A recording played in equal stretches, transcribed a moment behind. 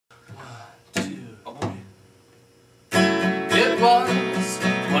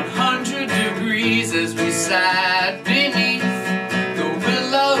sat beneath the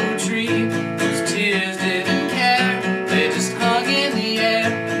willow tree, whose tears didn't care. They just hung in the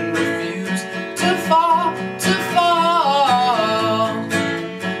air and refused to fall, to fall.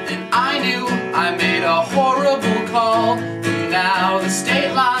 And I knew I made a horrible call, and now the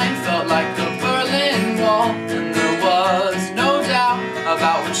state line felt like the Berlin Wall, and there was no doubt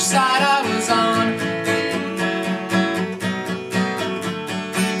about which side I was on.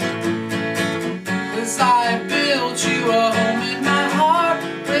 I built you a home in my heart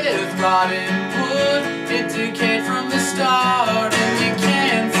with rotten wood. It decayed from the start, and you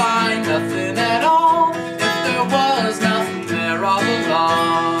can't find nothing at all if there was nothing there all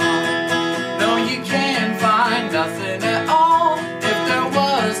along. No, you can't find nothing at all if there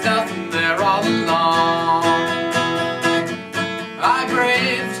was nothing there all along. I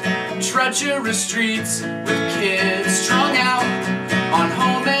braved treacherous streets with kids strung out on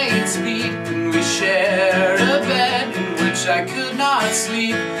homemade speed, and we shared a bed in which I could not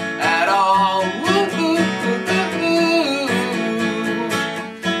sleep at all.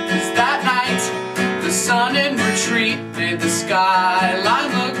 Cause that night the sun in retreat made the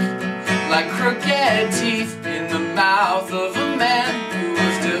skyline look like crooked teeth in the mouth of a man who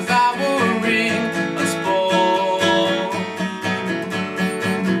was devouring us both.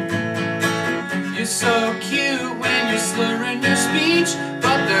 You're so cute when you're slurring your speech,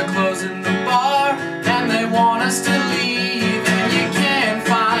 but they're closing the bar and they want us to leave. And you can't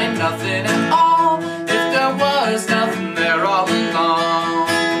find nothing at all if there was nothing there all along.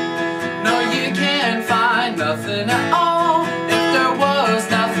 No, you can't find nothing at all if there was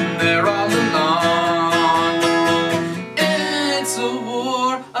nothing there all along. It's a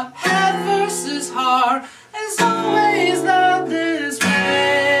war, a head versus heart, it's always not this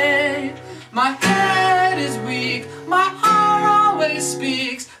way. My head is weak, my heart always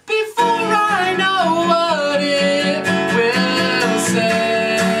speaks before I know.